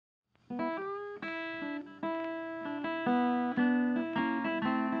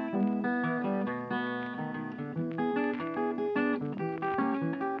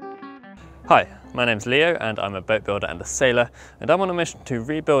Hi, my name's Leo and I'm a boat builder and a sailor, and I'm on a mission to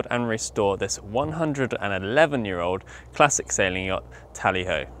rebuild and restore this 111-year-old classic sailing yacht,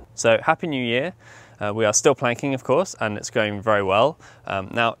 Tally-Ho. So Happy New Year. We are still planking, of course, and it's going very well.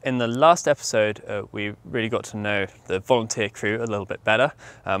 Now, in the last episode, we really got to know the volunteer crew a little bit better.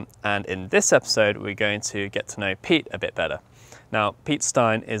 And in this episode, we're going to get to know Pete a bit better. Now, Pete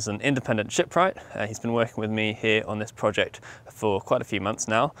Stein is an independent shipwright. He's been working with me here on this project for quite a few months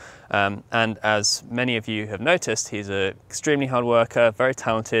now. And as many of you have noticed, he's an extremely hard worker, very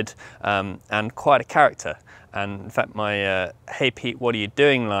talented, and quite a character. And in fact, my "Hey Pete, what are you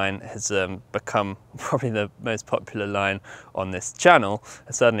doing?" line has become probably the most popular line on this channel,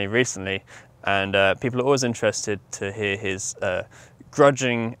 certainly recently. And people are always interested to hear his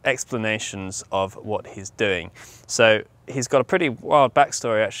grudging explanations of what he's doing. So he's got a pretty wild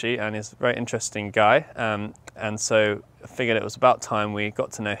backstory actually, and he's a very interesting guy. And so I figured it was about time we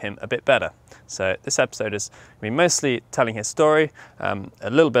got to know him a bit better. So this episode is going to be mostly telling his story, a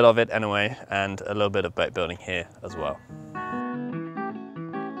little bit of it anyway, and a little bit of boat building here as well.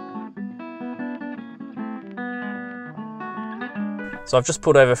 So I've just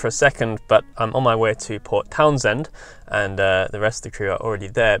pulled over for a second, but I'm on my way to Port Townsend, and the rest of the crew are already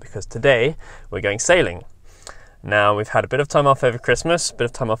there because today we're going sailing. Now, we've had a bit of time off over Christmas, a bit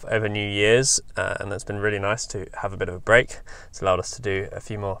of time off over New Year's, and it's been really nice to have a bit of a break. It's allowed us to do a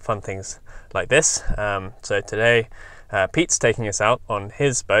few more fun things like this. So today, Pete's taking us out on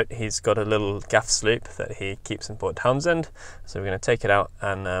his boat. He's got a little gaff sloop that he keeps in Port Townsend. So we're going to take it out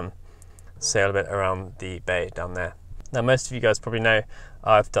and sail a bit around the bay down there. Now, most of you guys probably know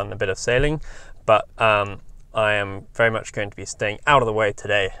I've done a bit of sailing, but I am very much going to be staying out of the way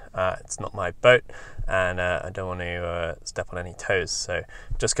today. It's not my boat, and I don't want to step on any toes, so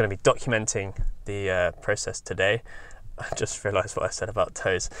just going to be documenting the process today. I just realised what I said about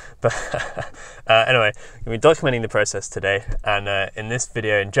toes, but anyway, we're documenting the process today, and in this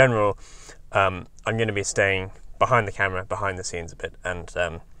video in general, I'm going to be staying behind the camera, behind the scenes a bit, and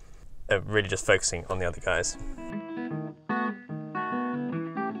really just focusing on the other guys.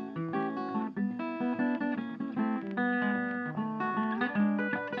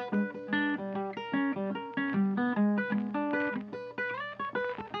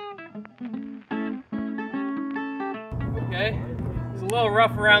 Okay, it's a little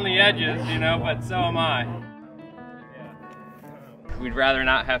rough around the edges, you know, but so am I. We'd rather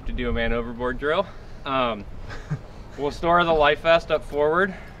not have to do a man overboard drill. We'll store the life vest up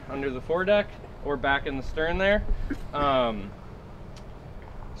forward under the foredeck or back in the stern there.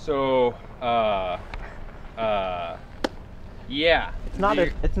 Yeah.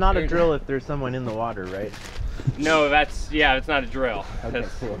 It's not a drill if there's someone in the water, right? No, it's not a drill. Okay,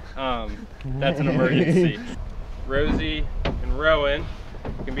 cool. That's an emergency. Rosie and Rowan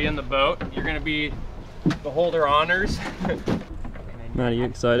can be in the boat. You're going to be the holder honors. Matt, are you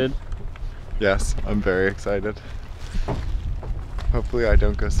excited? Yes, I'm very excited. Hopefully I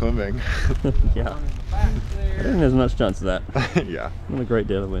don't go swimming. Yeah. I don't think there's much chance of that. Yeah. Not a great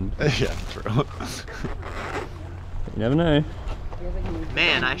deal of wind. Yeah, true. You never know.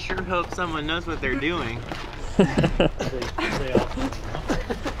 Man, I sure hope someone knows what they're doing.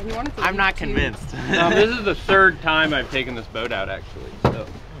 I'm not convinced. This is the third time I've taken this boat out, actually. So.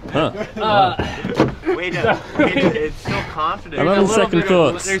 Huh. Wait, it's still confident. I'm having second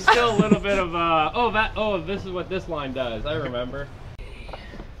thoughts. There's still a little bit of this is what this line does. I remember.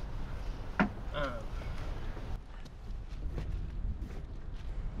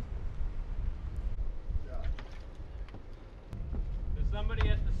 Does somebody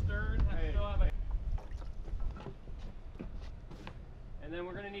at the stern still have a... And then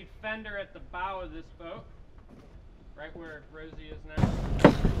we're going to need fender at the bow of this boat, right where Rosie is now.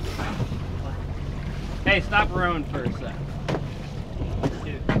 Hey, stop rowing for a sec.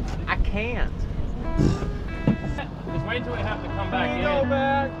 I can't. Just wait until we have to come back in,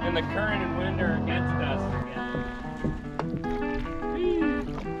 and the current and wind are against us. Here,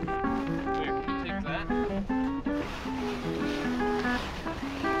 you take that.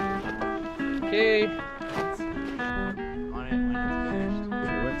 Okay. On it when it's We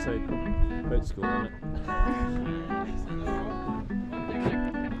won't say boat school on it.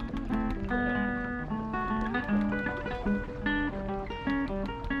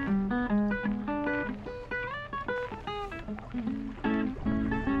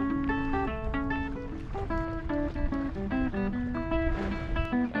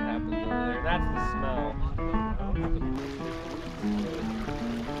 That happens over there. That's the smell.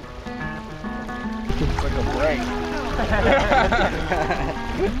 It's like a break.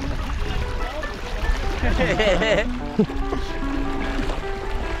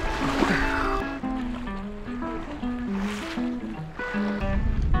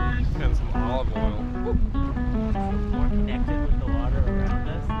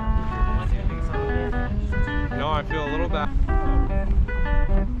 about.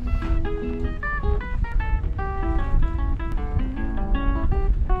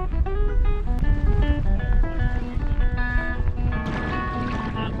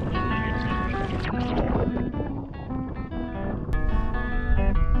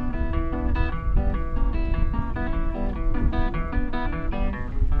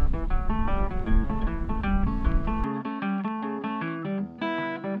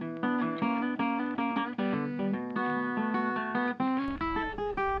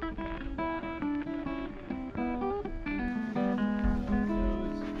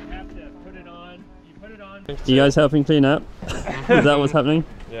 You guys helping clean up? Is that what's happening?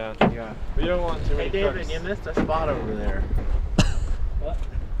 Yeah. We don't want too many Hey David, trucks. you missed a spot over there. What?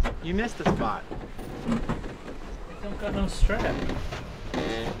 You missed a spot. I don't got no strap.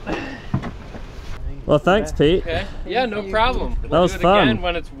 Well, thanks, Pete. Okay. Yeah, no problem. We'll That was do it fun. again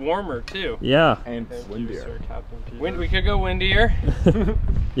when it's warmer too. Yeah. And windier. We could go windier.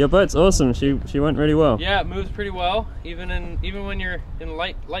 Your boat's awesome. She went really well. Yeah, it moves pretty well. Even when you're in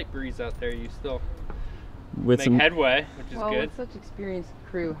light breeze out there, you still With make some headway, which is good. With such experienced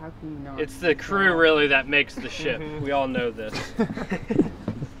crew, how can you not? It's the crew really that makes the ship. We all know this.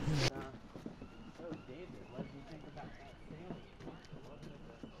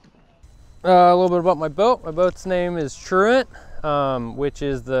 A little bit about my boat. My boat's name is Truant, which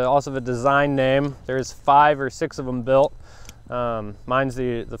is also the design name. There's 5 or 6 of them built. Mine's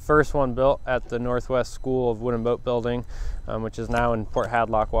the first one built at the Northwest School of Wooden Boat Building, which is now in Port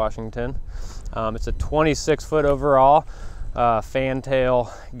Hadlock, Washington. It's a 26-foot overall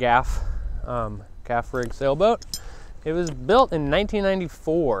fantail gaff rig sailboat. It was built in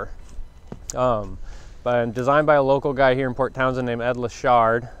 1994. Designed by a local guy here in Port Townsend named Ed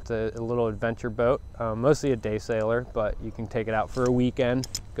Lachard. It's a little adventure boat, mostly a day sailor, but you can take it out for a weekend,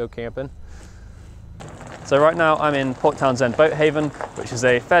 go camping. So right now I'm in Port Townsend Boat Haven, which is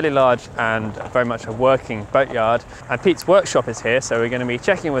a fairly large and very much a working boatyard. And Pete's workshop is here, so we're going to be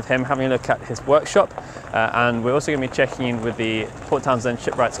checking with him, having a look at his workshop, and we're also going to be checking in with the Port Townsend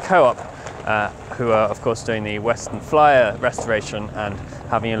Shipwrights Co-op, who are of course doing the Western Flyer restoration, and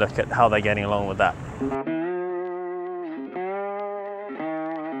having a look at how they're getting along with that.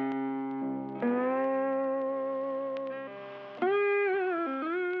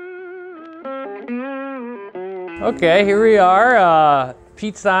 Okay, here we are,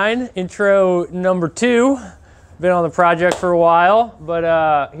 Pete Stein, intro number 2. Been on the project for a while,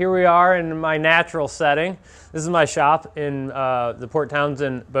 but here we are in my natural setting. This is my shop in the Port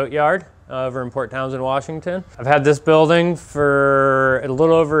Townsend Boatyard over in Port Townsend, Washington. I've had this building for a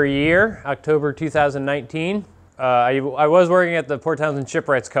little over a year, October 2019. I was working at the Port Townsend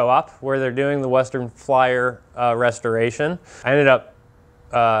Shipwrights Co-op, where they're doing the Western Flyer restoration. I ended up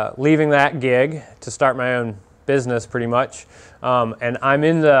leaving that gig to start my own business, pretty much, and I'm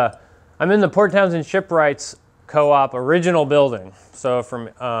in the Port Townsend Shipwrights Co-op original building. So from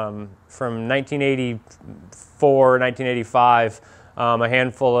 1984, 1985, a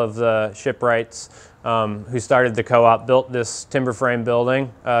handful of the shipwrights who started the co-op built this timber frame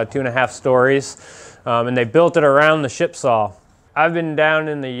building, 2.5 stories, and they built it around the ship saw. I've been down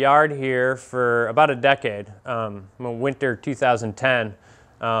in the yard here for about a decade. Winter 2010,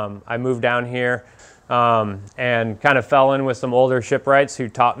 I moved down here and kind of fell in with some older shipwrights who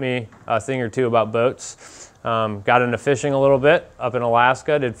taught me a thing or two about boats. Got into fishing a little bit up in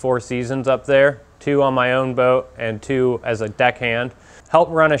Alaska, did 4 seasons up there, 2 on my own boat and 2 as a deckhand.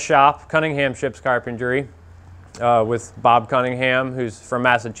 Helped run a shop, Cunningham Ships Carpentry, with Bob Cunningham, who's from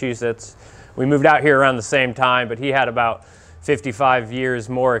Massachusetts. We moved out here around the same time, but he had about 55 years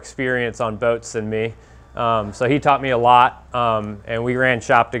more experience on boats than me. So he taught me a lot, and we ran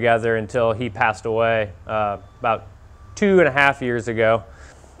shop together until he passed away about 2.5 years ago.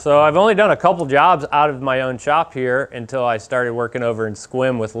 So I've only done a couple jobs out of my own shop here until I started working over in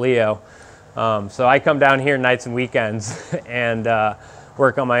Squim with Leo. So I come down here nights and weekends and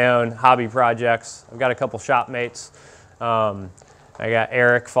work on my own hobby projects. I've got a couple shop mates. I got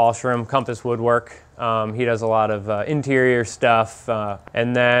Eric Falshram, Compass Woodwork. He does a lot of interior stuff.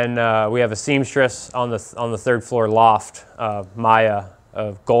 And then we have a seamstress on the 3rd floor loft, Maya,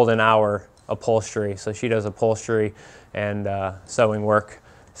 of Golden Hour Upholstery. So she does upholstery and sewing work.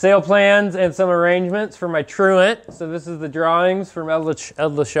 Sail plans and some arrangements for my Truant. So this is the drawings from Ed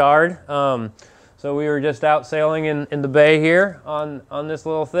Lachard. So we were just out sailing in the bay here on this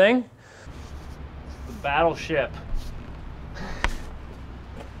little thing. The battleship.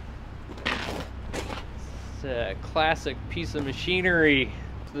 It's a classic piece of machinery.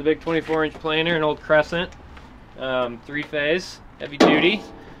 It's the big 24-inch planer, an old Crescent, 3-phase, heavy duty.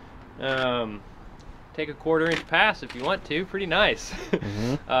 take a 1/4 inch pass if you want to. Pretty nice.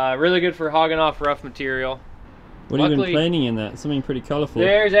 Really good for hogging off rough material. What have you been planing in that? Something pretty colourful.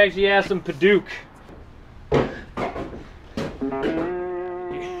 There's actually some Padauk.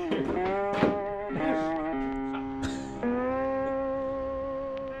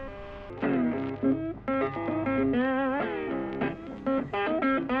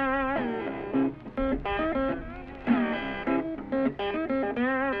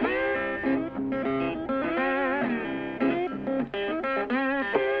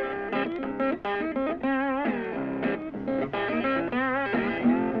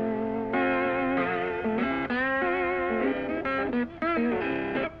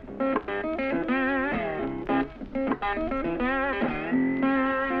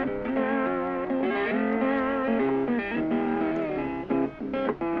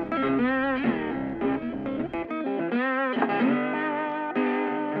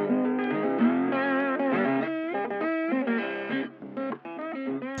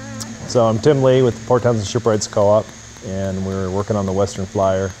 So I'm Tim Lee with the Port Townsend Shipwrights Co-op, and we're working on the Western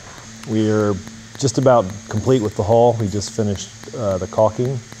Flyer. We're just about complete with the hull. We just finished the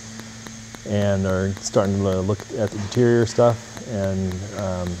caulking and are starting to look at the interior stuff and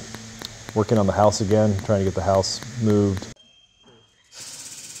working on the house again, trying to get the house moved.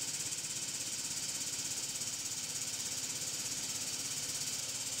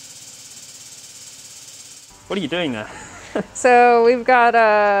 What are you doing there? So we've got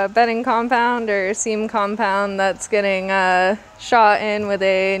a bedding compound or seam compound that's getting shot in with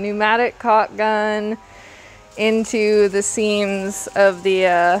a pneumatic caulk gun into the seams of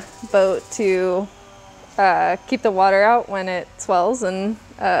the boat to keep the water out when it swells and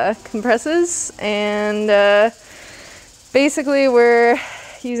compresses. And basically we're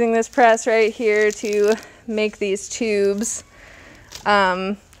using this press right here to make these tubes,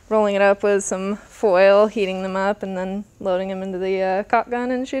 rolling it up with some foil, heating them up, and then loading them into the caulk gun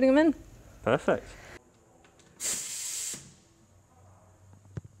and shooting them in. Perfect.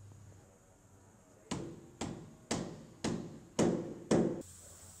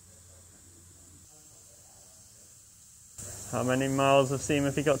 How many miles of seam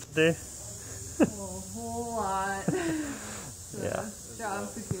have you got to do? A whole lot. Yeah. Job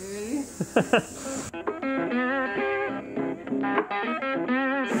security.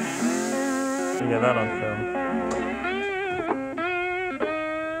 You get that on film.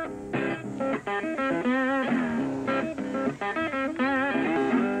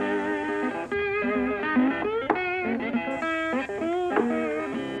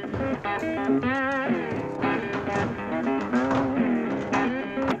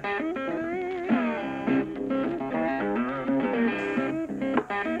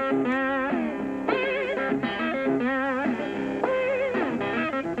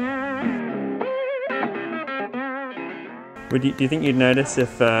 Do you think you'd notice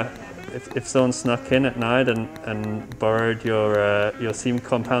if someone snuck in at night and borrowed your seam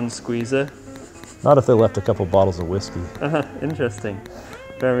compound squeezer? Not if they left a couple bottles of whiskey. Interesting,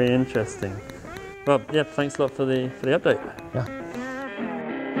 very interesting. Well, yeah, thanks a lot for the update. Yeah.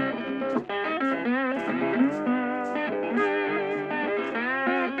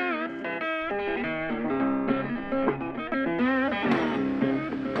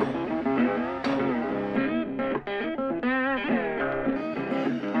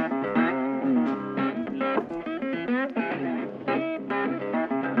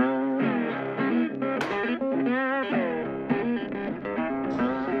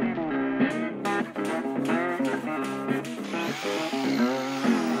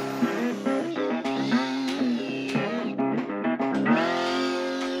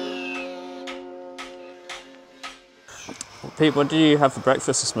 Pete, what did you have for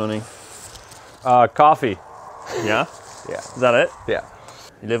breakfast this morning? Coffee. Yeah? Yeah. Is that it? Yeah.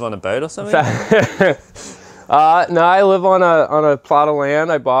 You live on a boat or something? No, I live on a plot of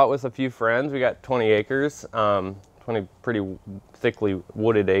land I bought with a few friends. We got 20 acres, 20 pretty thickly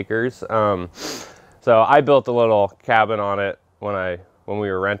wooded acres. So I built a little cabin on it when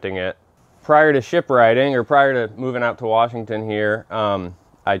we were renting it. Prior to shipwrighting, or prior to moving out to Washington here,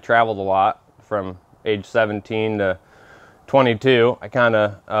 I traveled a lot from age 17 to 22. I kind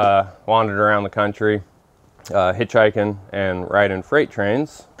of wandered around the country, hitchhiking and riding freight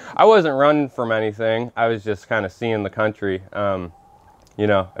trains. I wasn't running from anything. I was just kind of seeing the country. You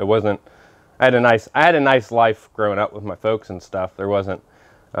know, it wasn't. I had a nice life growing up with my folks and stuff. There wasn't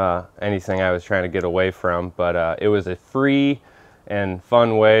anything I was trying to get away from, but it was a free and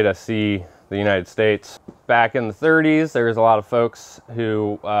fun way to see the United States. Back in the 30s, there was a lot of folks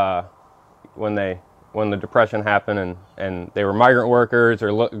who, when they when the Depression happened, and they were migrant workers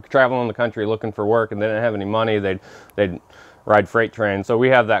or traveling the country looking for work, and they didn't have any money, they'd ride freight trains. So we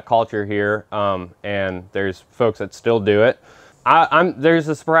have that culture here, and there's folks that still do it. There's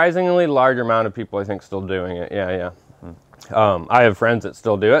a surprisingly large amount of people, I think, still doing it. Yeah. I have friends that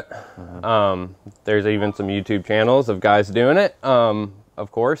still do it. There's even some YouTube channels of guys doing it,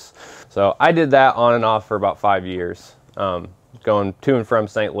 of course. So I did that on and off for about 5 years. Going to and from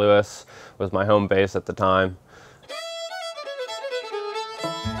St. Louis was my home base at the time.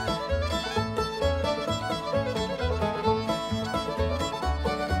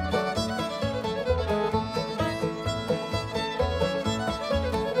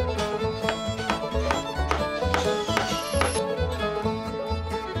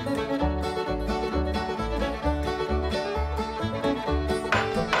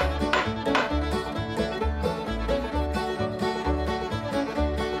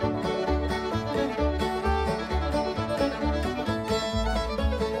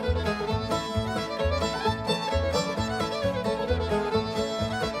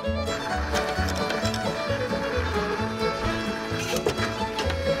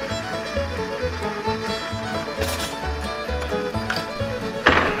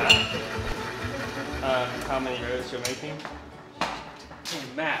 How many rivets you're making? Hey,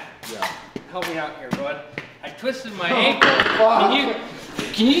 Matt. Yeah. Help me out here, bud. I twisted my ankle.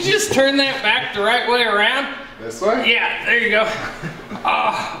 Can you just turn that back the right way around? This way? Yeah, there you go.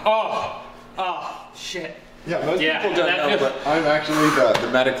 Oh, shit. Yeah, most Yeah, people don't that know, feels- but I'm actually the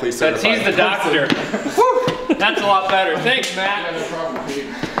medically certified. He's the doctor. Whew, that's a lot better. Thanks, Matt. Yeah, no problem, Pete.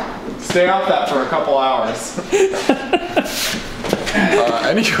 Stay off that for a couple hours.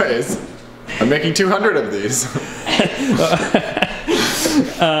 Anyways, I'm making 200 of these.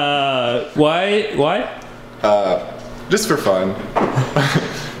 Why? Just for fun.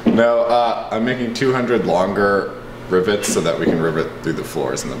 No, I'm making 200 longer rivets so that we can rivet through the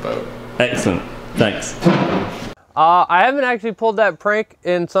floors in the boat. Excellent. Thanks. I haven't actually pulled that prank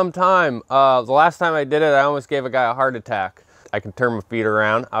in some time. The last time I did it, I almost gave a guy a heart attack. I can turn my feet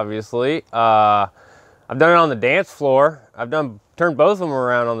around, obviously. I've done it on the dance floor. I've turned both of them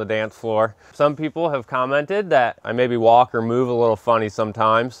around on the dance floor. Some people have commented that I maybe walk or move a little funny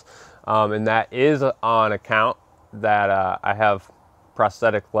sometimes, and that is on account that I have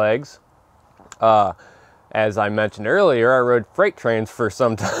prosthetic legs. As I mentioned earlier, I rode freight trains for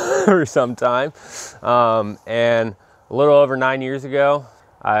some time, and a little over 9 years ago,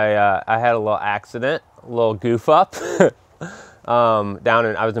 I had a little accident, a little goof up.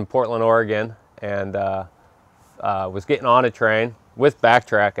 I was in Portland, Oregon, and was getting on a train with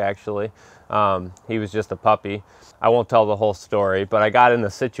backtrack, actually. He was just a puppy. I won't tell the whole story, but I got in the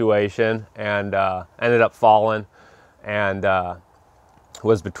situation and ended up falling, and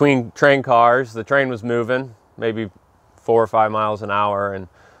was between train cars. The train was moving maybe 4 or 5 miles an hour, and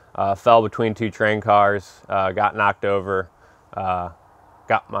fell between two train cars, got knocked over, got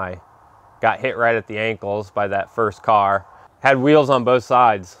hit right at the ankles by that first car. Had wheels on both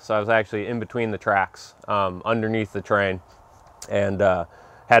sides, so I was actually in between the tracks, underneath the train, and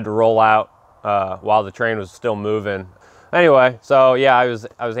had to roll out while the train was still moving. Anyway, so yeah, I was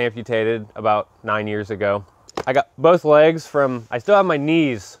amputated about 9 years ago. I got both legs I still have my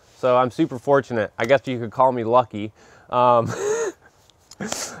knees, so I'm super fortunate. I guess you could call me lucky. The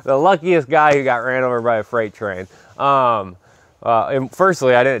luckiest guy who got ran over by a freight train. And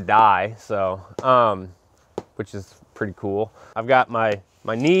firstly, I didn't die, so, which is pretty cool. I've got my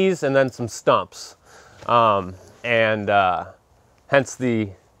knees and then some stumps, and hence the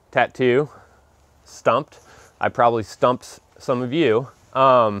tattoo, stumped. I probably stumped some of you.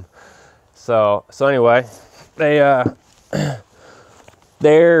 So anyway,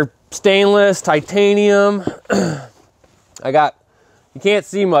 they're stainless titanium. You can't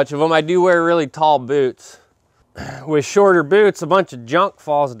see much of them. I do wear really tall boots. With shorter boots, a bunch of junk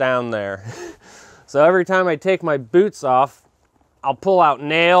falls down there. So every time I take my boots off, I'll pull out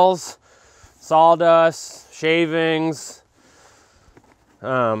nails, sawdust, shavings.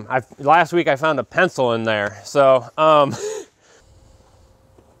 Last week I found a pencil in there. So,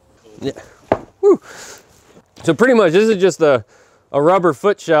 yeah. Woo. So pretty much this is just a rubber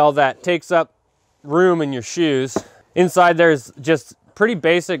foot shell that takes up room in your shoes. Inside there's just pretty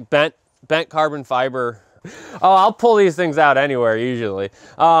basic bent carbon fiber. Oh, I'll pull these things out anywhere usually.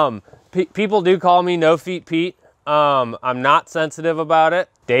 People do call me No Feet Pete. I'm not sensitive about it.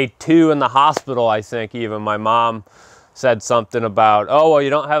 Day 2 in the hospital, I think even, my mom said something about, oh, well, you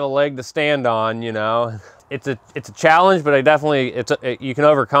don't have a leg to stand on, you know. It's a challenge, but you can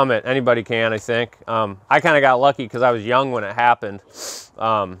overcome it. Anybody can, I think. I kind of got lucky because I was young when it happened.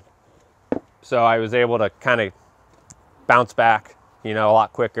 So I was able to kind of bounce back, you know, a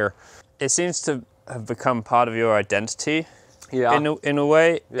lot quicker. It seems to have become part of your identity. Yeah. In a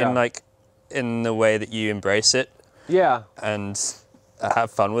way, Yeah. in the way that you embrace it. Yeah. And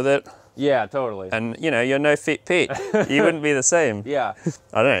have fun with it. Yeah, totally. And you know, you're no feet Pete. You wouldn't be the same. Yeah.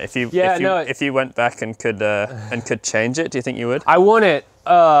 I don't know if you went back and could change it. Do you think you would? I wouldn't.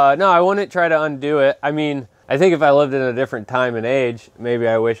 No, I wouldn't try to undo it. I mean, I think if I lived in a different time and age, maybe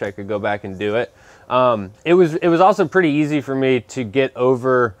I wish I could go back and do it. It was also pretty easy for me to get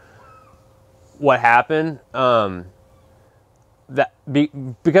over what happened. Because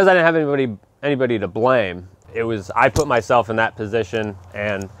I didn't have anybody to blame. I put myself in that position,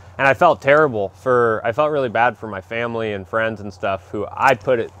 and I felt terrible I felt really bad for my family and friends and stuff who I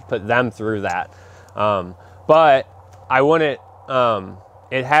put them through that. But I wouldn't,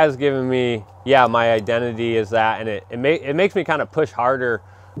 it has given me, yeah, my identity is that, and it makes me kind of push harder,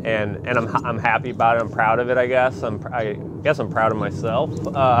 and I'm happy about it. I'm proud of it, I guess. I guess I'm proud of myself.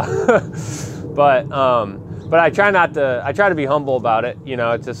 But I try to be humble about it. You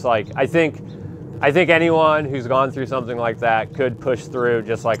know, it's just like, I think anyone who's gone through something like that could push through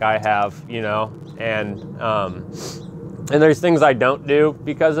just like I have, you know, and there's things I don't do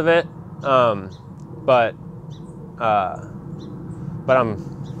because of it. But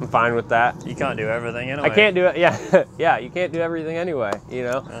I'm fine with that. You can't do everything anyway. I can't do it. Yeah. Yeah. You can't do everything anyway, you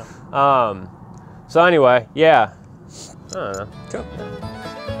know? Yeah. So anyway, yeah. I don't know. Cool.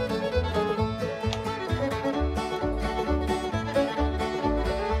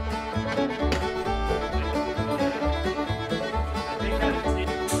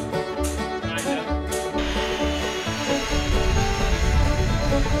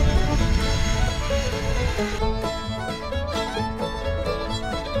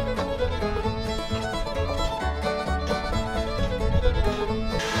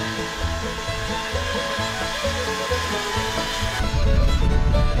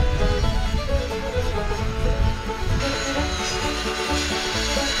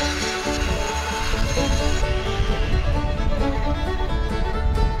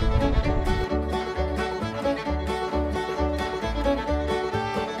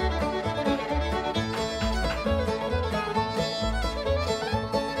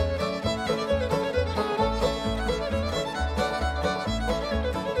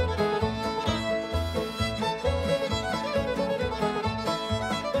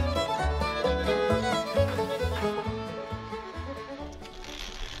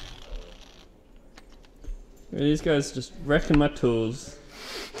 These guys just wrecking my tools.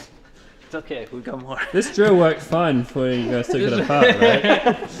 It's okay, we got more. This drill worked fine before you guys took it apart,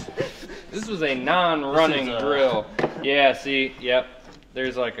 right? This was a non-running drill. Yeah, see, yep.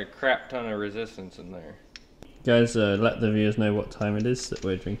 There's like a crap ton of resistance in there. Guys, let the viewers know what time it is that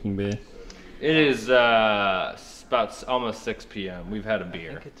we're drinking beer. It is about almost 6 p.m. We've had a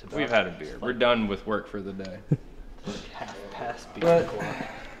beer. We're done with work for the day. Half past beer o'clock.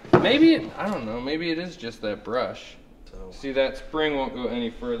 Maybe, I don't know, maybe it is just that brush. See, that spring won't go any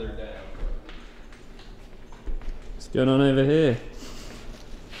further down. What's going on over here?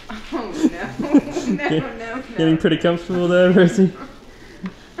 Oh no, no. Getting pretty comfortable there, Rosie?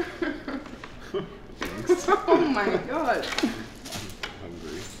 Oh my god.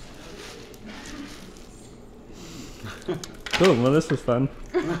 Cool, well this was fun.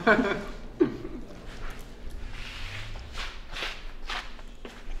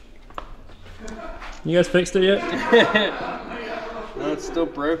 You guys fixed it yet? No, it's still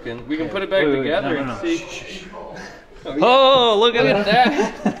broken. We can put it back together and see. Oh, look at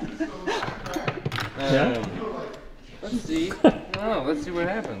that! Yeah. Let's see. Oh, let's see what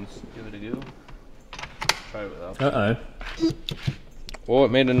happens. Give it a go. Try it without. Uh-oh. Well,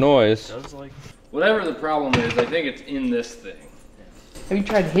 it made a noise. Whatever the problem is, I think it's in this thing. Have you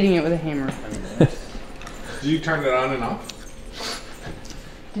tried hitting it with a hammer? Do you turn it on and off?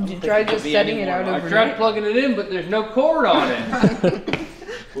 Did you try just setting it out overnight? I tried plugging it in, but there's no cord on it.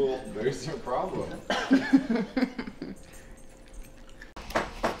 Well, there's your problem. I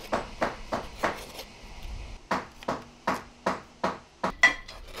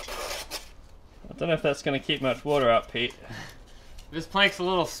don't know if that's going to keep much water out, Pete. This plank's a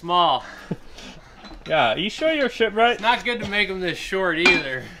little small. Yeah, are you sure you're Shipwright? It's not good to make them this short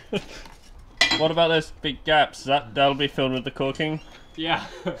either. What about those big gaps? That'll be filled with the corking? Yeah,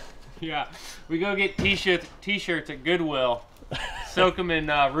 yeah. We go get t-shirts at Goodwill, soak them in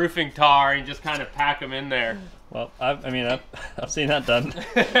roofing tar, and just kind of pack them in there. Well, I've seen that done.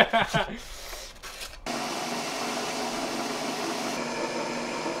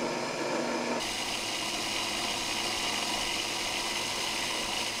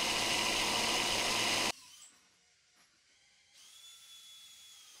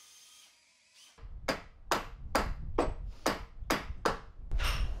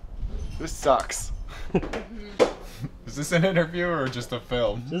 This sucks. Is this an interview or just a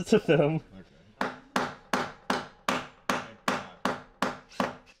film? Just a film.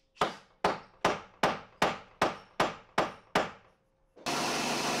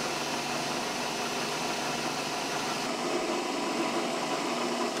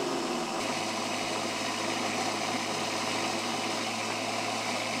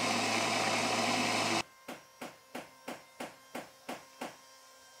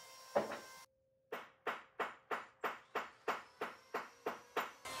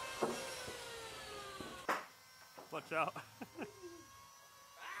 Watch out.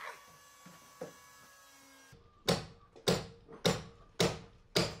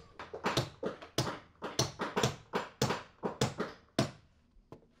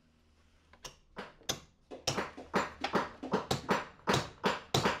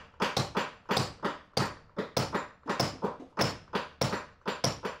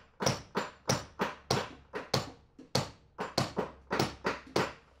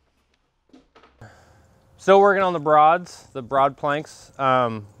 Still working on the broads, the broad planks,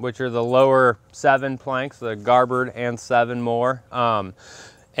 which are the lower 7 planks, the garboard and 7 more. All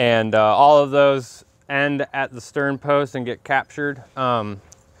of those end at the stern post and get captured. We're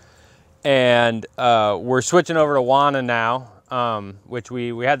switching over to Wana now, which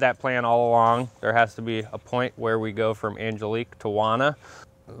we had that plan all along. There has to be a point where we go from Angelique to Wana.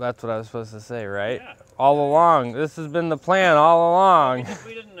 That's what I was supposed to say, right? Yeah. All along. This has been the plan all along.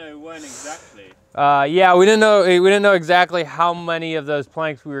 We didn't know when exactly. Yeah, we didn't know exactly how many of those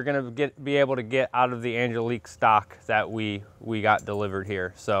planks we were going to be able to get out of the Angelique stock that we got delivered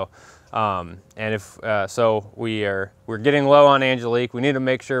here. So, we're getting low on Angelique. We need to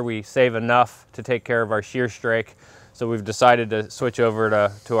make sure we save enough to take care of our shear strake. So we've decided to switch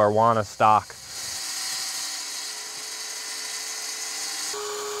over to our Wana stock.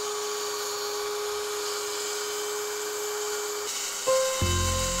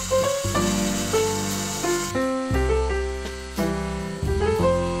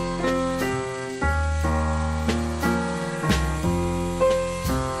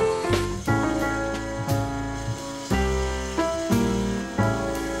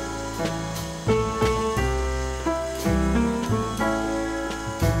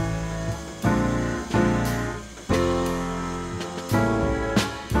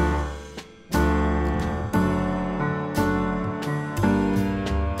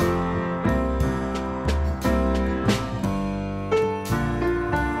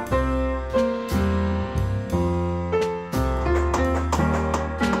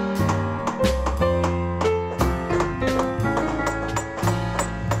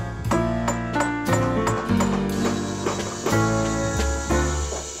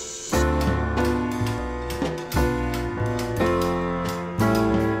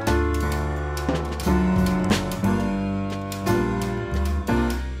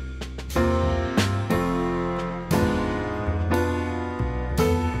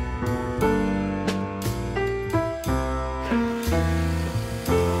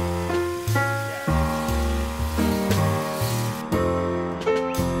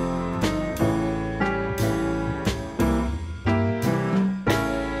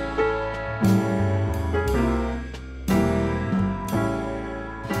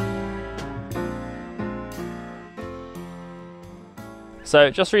 So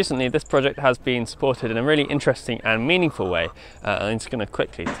just recently this project has been supported in a really interesting and meaningful way. I'm just going to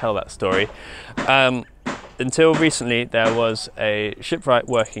quickly tell that story. Until recently there was a shipwright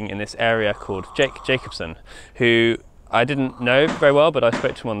working in this area called Jake Jacobson, who I didn't know very well, but I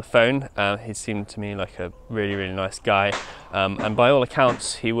spoke to him on the phone. He seemed to me like a really nice guy, and by all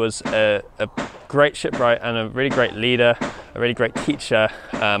accounts he was a great shipwright and a really great leader, a really great teacher,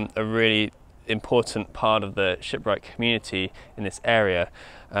 a really important part of the shipwright community in this area,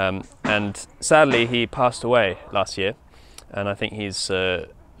 and sadly he passed away last year, and I think he's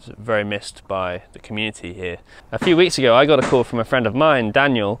very missed by the community here. A few weeks ago I got a call from a friend of mine,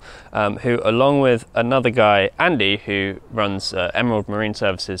 Daniel, who along with another guy, Andy, who runs Emerald Marine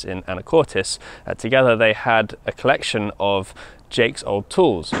Services in Anacortes, together they had a collection of Jake's old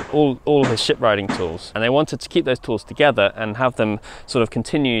tools, all his shipwrighting tools, and they wanted to keep those tools together and have them sort of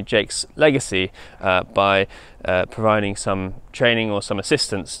continue Jake's legacy by providing some training or some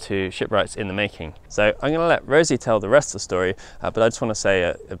assistance to shipwrights in the making. So I'm going to let Rosie tell the rest of the story, but I just want to say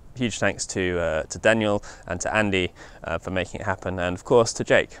a huge thanks to Daniel and to Andy for making it happen, and of course to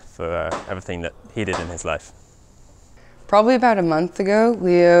Jake for everything that he did in his life. Probably about a month ago,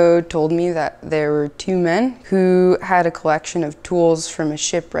 Leo told me that there were 2 men who had a collection of tools from a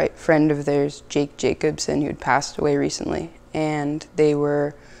shipwright friend of theirs, Jake Jacobson, who had passed away recently. And they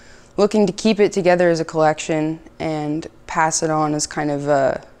were looking to keep it together as a collection and pass it on as kind of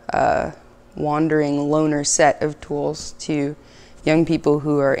a wandering loner set of tools to young people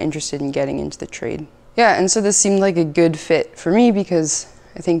who are interested in getting into the trade. Yeah, and so this seemed like a good fit for me because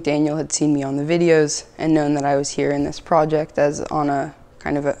I think Daniel had seen me on the videos and known that I was here in this project as on a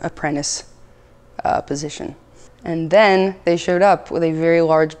kind of an apprentice position. And then they showed up with a very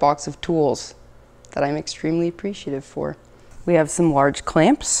large box of tools that I'm extremely appreciative for. We have some large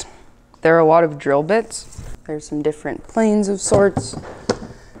clamps. There are a lot of drill bits. There's some different planes of sorts.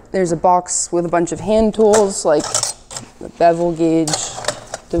 There's a box with a bunch of hand tools like the bevel gauge,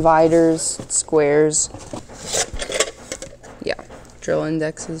 dividers, squares. Yeah, drill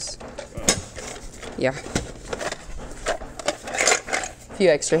indexes. Yeah. A few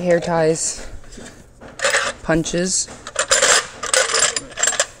extra hair ties. Punches.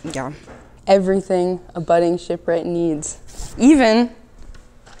 Yeah. Everything a budding shipwright needs. Even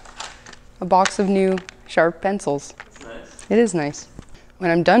a box of new sharp pencils. That's nice. It is nice. When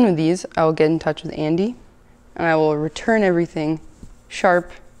I'm done with these, I will get in touch with Andy and I will return everything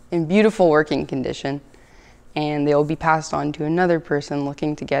sharp, in beautiful working condition, and they will be passed on to another person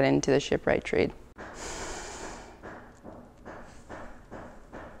looking to get into the shipwright trade.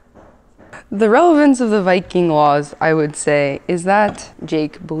 The relevance of the Viking laws, I would say, is that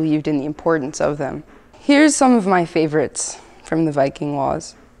Jake believed in the importance of them. Here's some of my favorites from the Viking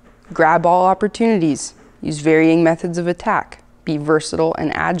laws. Grab all opportunities. Use varying methods of attack. Be versatile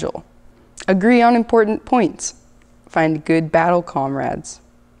and agile. Agree on important points. Find good battle comrades.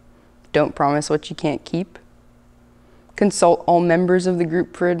 Don't promise what you can't keep. Consult all members of the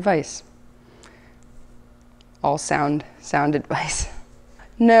group for advice. All sound advice.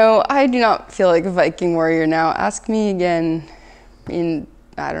 No, I do not feel like a Viking warrior now. Ask me again in,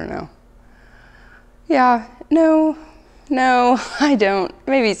 I don't know. Yeah, no, I don't.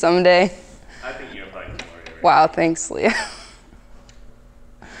 Maybe someday. I think you're a Viking warrior. Wow, thanks, Leah.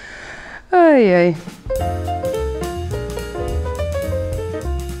 Ay, ay.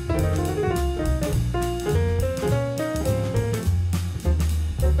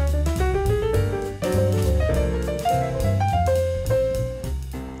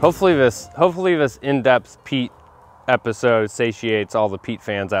 Hopefully this in-depth Pete episode satiates all the Pete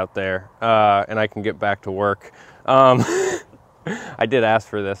fans out there, and I can get back to work. I did ask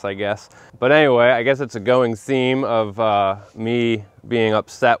for this, I guess. But anyway, I guess it's a going theme of me being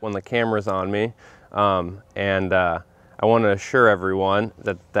upset when the camera's on me, and I want to assure everyone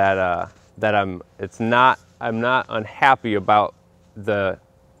that I'm not unhappy about the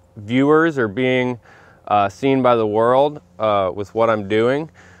viewers or being seen by the world with what I'm doing.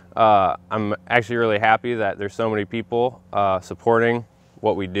 I'm actually really happy that there's so many people supporting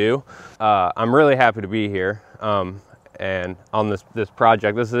what we do. I'm really happy to be here and on this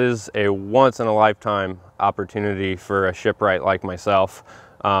project. This is a once-in-a-lifetime opportunity for a shipwright like myself,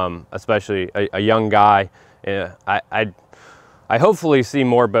 especially a young guy. I hopefully see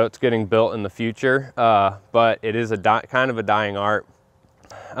more boats getting built in the future, but it is kind of a dying art.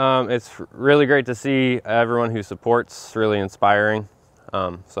 It's really great to see everyone who supports. It's really inspiring.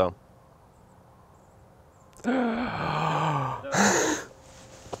 So.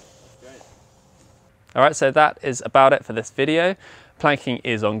 All right, so that is about it for this video. Planking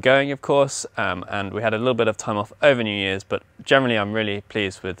is ongoing, of course, and we had a little bit of time off over New Year's, but generally I'm really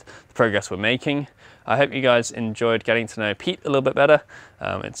pleased with the progress we're making. I hope you guys enjoyed getting to know Pete a little bit better.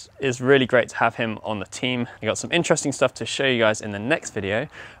 It's really great to have him on the team. I got some interesting stuff to show you guys in the next video,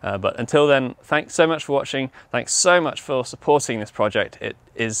 but until then, thanks so much for watching. Thanks so much for supporting this project. It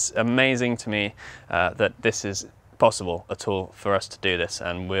is amazing to me that this is possible at all for us to do this,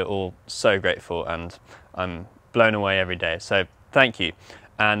 and we're all so grateful, and I'm blown away every day. So thank you,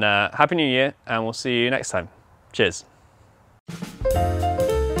 and Happy New Year, and we'll see you next time. Cheers.